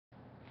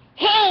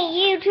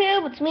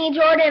YouTube, it's me,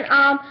 Jordan.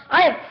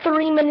 I have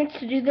 3 minutes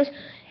to do this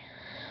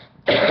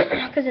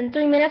because in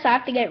 3 minutes I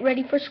have to get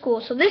ready for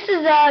school. So this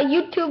is a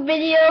YouTube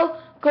video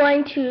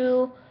going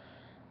to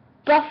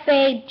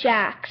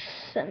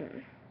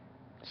Buffetjackson.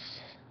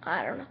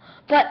 I don't know,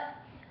 but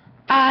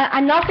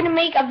I'm not gonna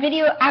make a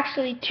video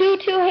actually to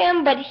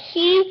him, but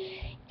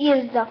he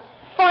is the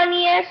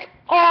funniest,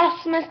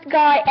 awesomest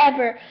guy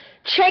ever.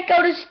 Check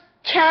out his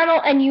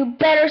channel and you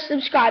better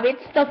subscribe.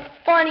 It's the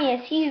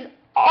funniest. He's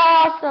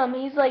awesome.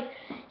 He's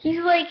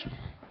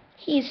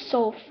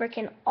so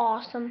freaking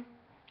awesome.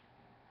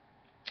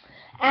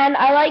 And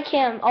I like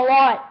him a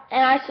lot.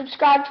 And I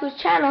subscribe to his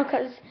channel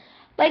because,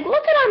 like,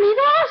 look at him. He's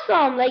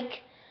awesome.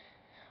 Like,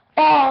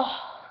 oh,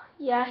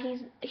 yeah,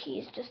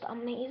 he's just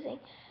amazing.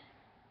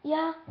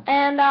 Yeah,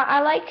 and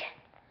I like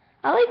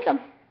him.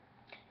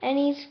 And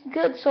he's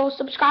good. So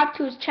subscribe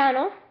to his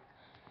channel.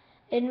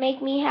 It'd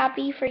make me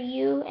happy for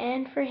you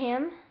and for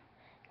him,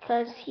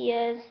 because he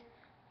is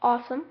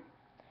awesome.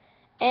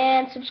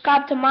 And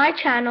subscribe to my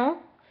channel,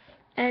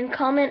 and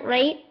comment,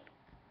 rate,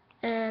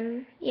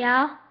 and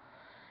yeah.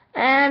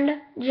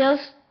 And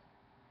just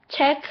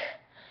check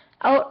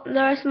out the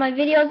rest of my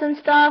videos and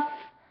stuff.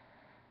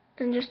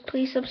 And just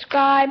please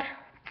subscribe.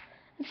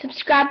 And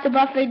subscribe to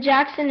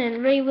Buffetjackson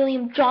and Ray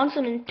William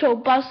Johnson and To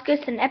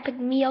Buffetjackson and Epic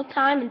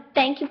Mealtime. And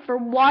thank you for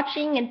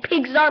watching. And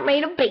pigs aren't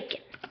made of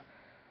bacon.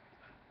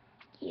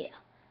 Yeah.